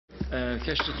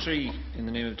Question 3 in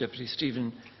the name of Deputy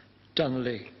Stephen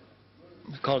Donnelly.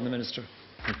 Calling the Minister.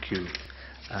 Thank you.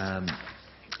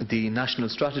 The National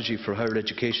Strategy for Higher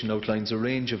Education outlines a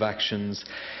range of actions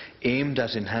aimed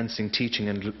at enhancing teaching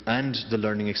and the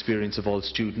learning experience of all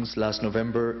students. Last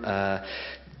November,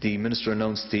 the Minister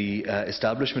announced the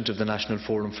establishment of the National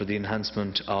Forum for the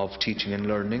Enhancement of Teaching and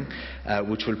Learning,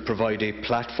 which will provide a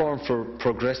platform for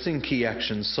progressing key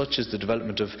actions such as the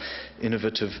development of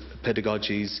innovative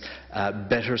pedagogies,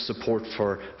 better support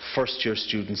for first-year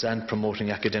students and promoting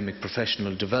academic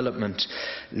professional development.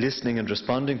 Listening and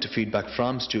responding to feedback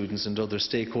from students and other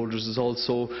stakeholders is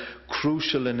also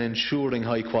crucial in ensuring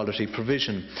high-quality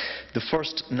provision. The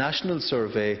first national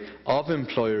survey of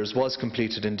employers was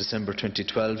completed in December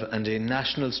 2012, and a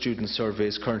national student survey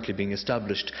is currently being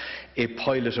established, a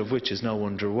pilot of which is now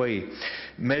underway.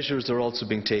 Measures are also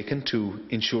being taken to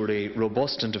ensure a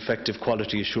robust and effective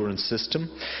quality assurance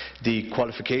system. The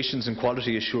Qualifications and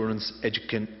Quality Assurance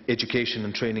Education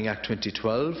and Training Act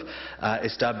 2012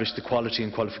 established the Quality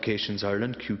and Qualifications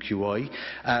Ireland (QQI),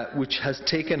 which has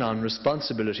taken on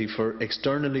responsibility for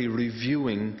externally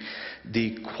reviewing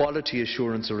the quality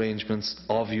assurance arrangements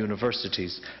of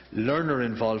universities. Learner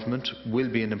involvement will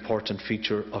be an important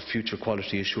feature of future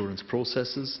quality assurance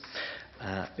processes.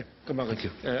 Thank you.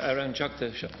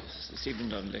 Stephen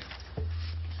Donnelly.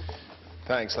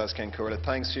 Thanks, Ken Corlett.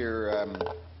 Thanks for your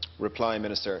reply,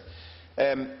 Minister.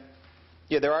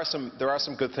 Yeah, there are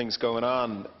some good things going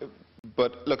on,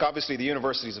 but look, obviously the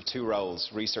universities have two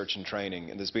roles: research and training,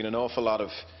 and there's been an awful lot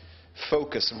of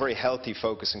focus, a very healthy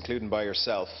focus, including by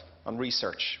yourself, on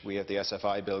research. We have the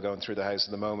SFI bill going through the House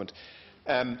at the moment.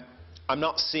 I'm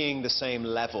not seeing the same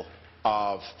level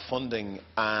of funding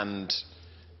and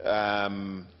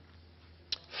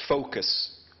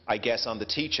focus, I guess, on the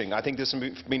teaching. I think there's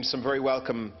been some very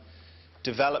welcome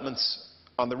developments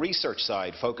on the research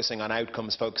side, focusing on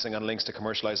outcomes, focusing on links to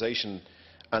commercialisation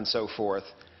and so forth.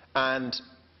 And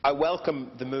I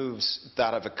welcome the moves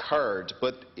that have occurred,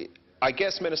 but I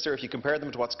guess, Minister, if you compare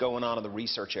them to what's going on in the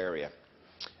research area,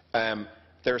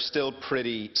 they're still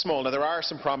pretty small. Now, there are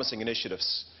some promising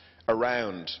initiatives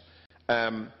around,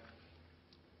 but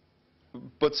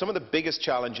some of the biggest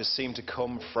challenges seem to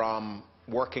come from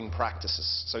working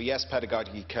practices. So yes,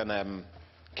 pedagogy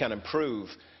can improve,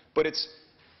 but it's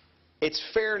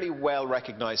fairly well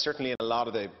recognised, certainly in a lot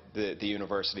of the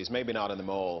universities, maybe not in them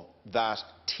all, that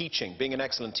teaching, being an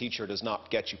excellent teacher, does not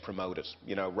get you promoted.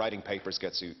 You know, writing papers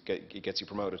gets you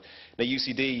promoted. Now,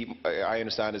 UCD, I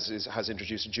understand, has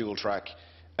introduced a dual track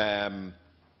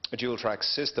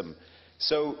system.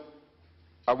 So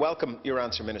I welcome your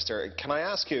answer, Minister. Can I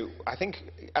ask you, I think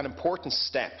an important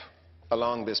step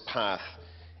along this path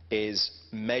is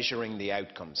measuring the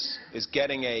outcomes, is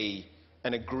getting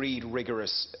an agreed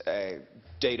rigorous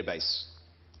database,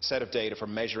 set of data for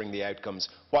measuring the outcomes,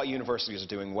 what universities are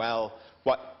doing well,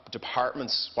 what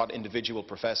departments, what individual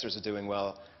professors are doing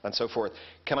well, and so forth.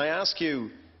 Can I ask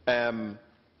you,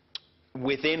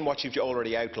 within what you've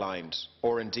already outlined,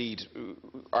 or indeed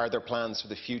are there plans for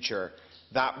the future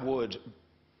that would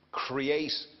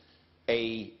create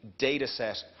a data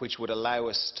set which would allow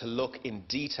us to look in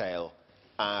detail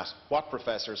at what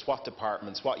professors, what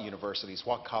departments, what universities,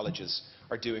 what colleges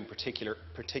are doing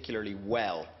particularly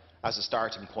well as a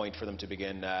starting point for them to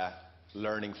begin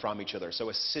learning from each other? So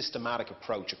a systematic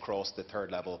approach across the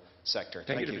third level sector.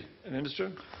 Thank you.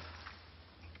 Minister.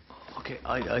 Okay,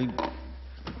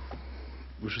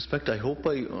 with respect, I hope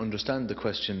I understand the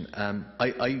question.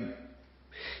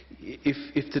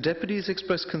 If the Deputy has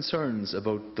expressed concerns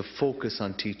about the focus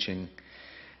on teaching,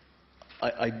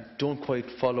 I don't quite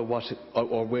follow what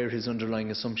or where his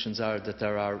underlying assumptions are that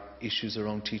there are issues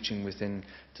around teaching within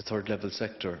the third level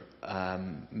sector.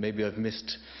 Maybe I've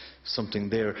missed something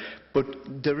there. But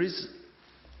there is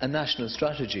a national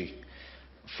strategy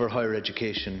for higher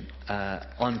education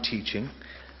on teaching.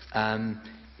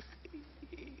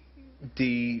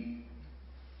 The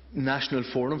National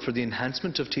Forum for the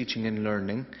Enhancement of Teaching and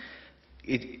Learning,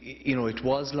 it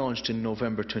was launched in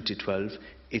November 2012.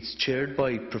 It's chaired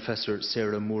by Professor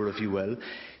Sarah Moore of UL.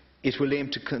 It will aim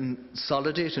to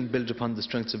consolidate and build upon the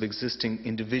strengths of existing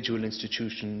individual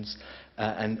institutions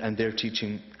and their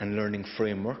teaching and learning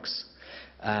frameworks.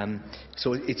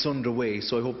 So it's underway,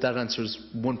 so I hope that answers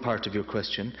one part of your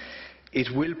question.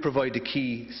 It will provide a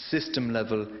key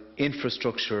system-level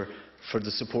infrastructure for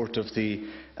the support of the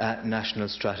national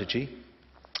strategy,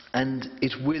 and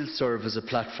it will serve as a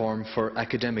platform for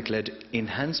academic-led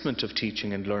enhancement of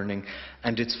teaching and learning,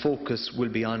 and its focus will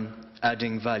be on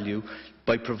adding value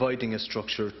by providing a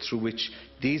structure through which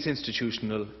these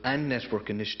institutional and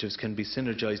network initiatives can be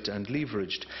synergised and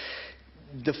leveraged.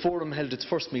 the forum held its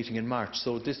first meeting in March,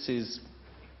 so this is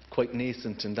quite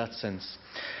nascent in that sense.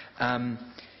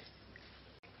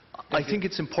 I think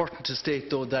it's important to state,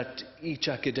 though, that each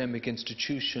academic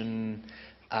institution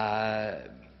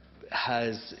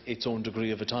has its own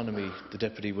degree of autonomy. The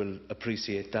Deputy will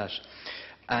appreciate that.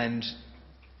 And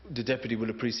the Deputy will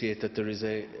appreciate that there is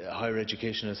a Higher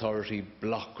Education Authority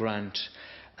block grant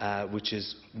which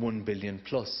is 1 billion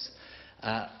plus.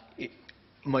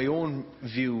 My own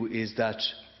view is that,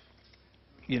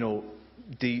 you know,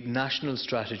 the national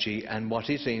strategy and what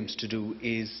it aims to do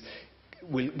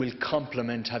will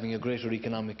complement having a greater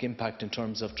economic impact in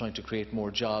terms of trying to create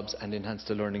more jobs and enhance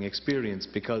the learning experience,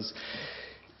 because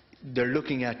they're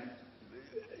looking at,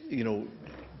 you know,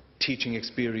 teaching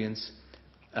experience,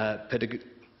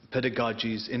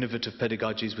 pedagogies, innovative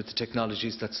pedagogies with the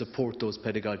technologies that support those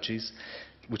pedagogies,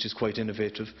 which is quite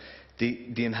innovative.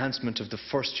 The enhancement of the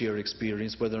first year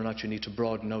experience, whether or not you need to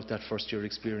broaden out that first year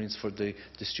experience for the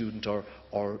student,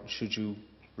 or should you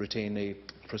retain a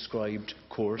prescribed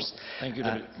course. Thank you,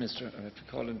 Mr. I have to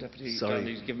call in Deputy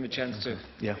Donnelly to give him a chance to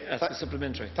ask a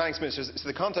supplementary. Thanks, Minister. So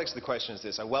the context of the question is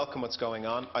this. I welcome what's going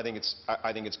on. I think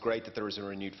it's great that there is a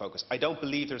renewed focus. I don't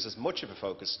believe there's as much of a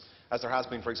focus as there has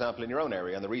been, for example, in your own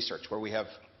area on the research, where we have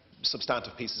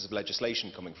substantive pieces of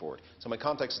legislation coming forward. So my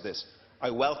context is this.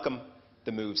 I welcome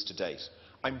the moves to date.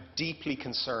 I'm deeply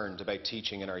concerned about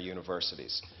teaching in our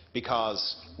universities,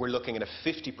 because we're looking at a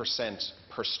 50%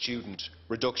 per student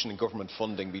reduction in government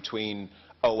funding between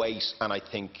 2008 and I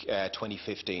think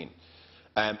 2015.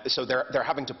 So they're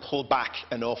having to pull back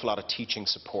an awful lot of teaching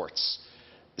supports.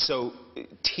 So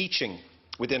teaching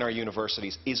within our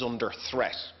universities is under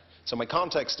threat. So my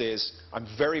context is, I'm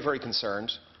very, very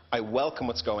concerned. I welcome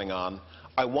what's going on.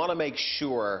 I want to make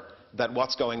sure that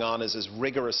what's going on is as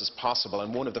rigorous as possible,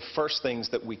 and one of the first things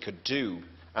that we could do,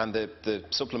 and the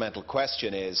supplemental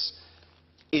question is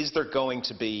there going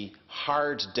to be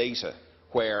hard data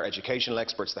where educational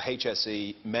experts, the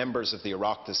HSE, members of the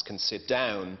Oireachtas can sit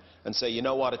down and say, you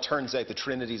know what, it turns out the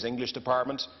Trinity's English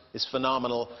department is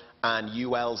phenomenal and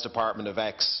UL's Department of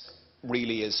X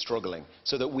really is struggling,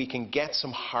 so that we can get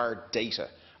some hard data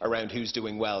around who's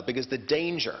doing well. Because the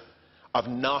danger of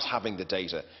not having the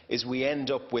data is we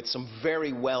end up with some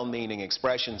very well-meaning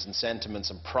expressions and sentiments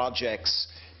and projects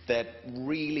that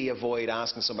really avoid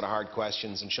asking some of the hard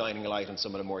questions and shining a light on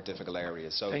some of the more difficult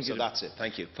areas. So that's it.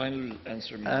 Thank you. Final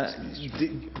answer,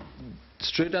 the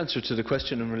straight answer to the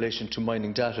question in relation to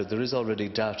mining data, there is already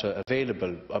data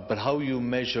available, but how you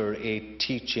measure a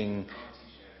teaching,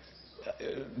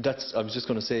 I was just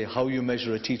going to say, how you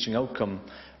measure a teaching outcome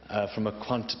from a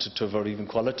quantitative or even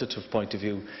qualitative point of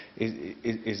view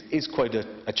is quite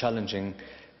a challenging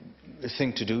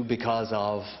thing to do, because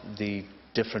of the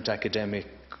different academic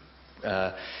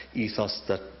ethos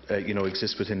that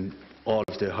exist within all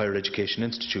of the higher education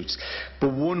institutes.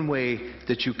 But one way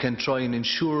that you can try and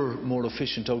ensure more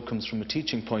efficient outcomes from a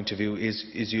teaching point of view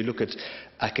is you look at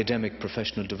academic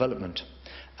professional development,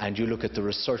 and you look at the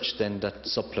research then that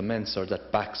supplements or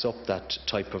that backs up that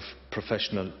type of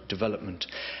professional development.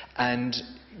 And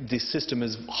the system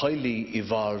is highly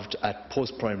evolved at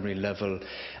post-primary level,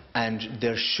 and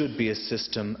there should be a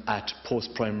system at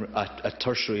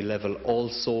tertiary level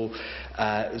also,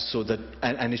 so that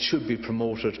and it should be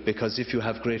promoted, because if you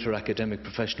have greater academic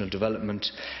professional development,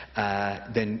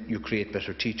 then you create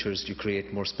better teachers, you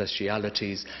create more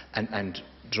specialities, and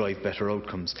drive better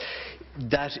outcomes.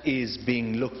 That is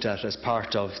being looked at as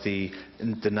part of the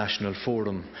National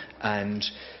Forum. And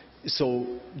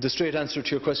so the straight answer to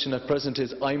your question at present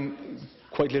is, I'm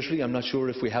not sure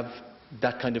if we have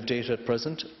that kind of data at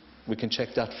present. We can check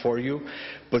that for you,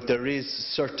 but there is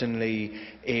certainly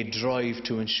a drive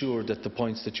to ensure that the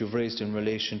points that you've raised in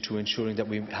relation to ensuring that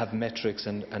we have metrics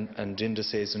and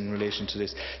indices in relation to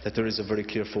this, that there is a very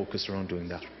clear focus around doing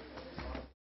that.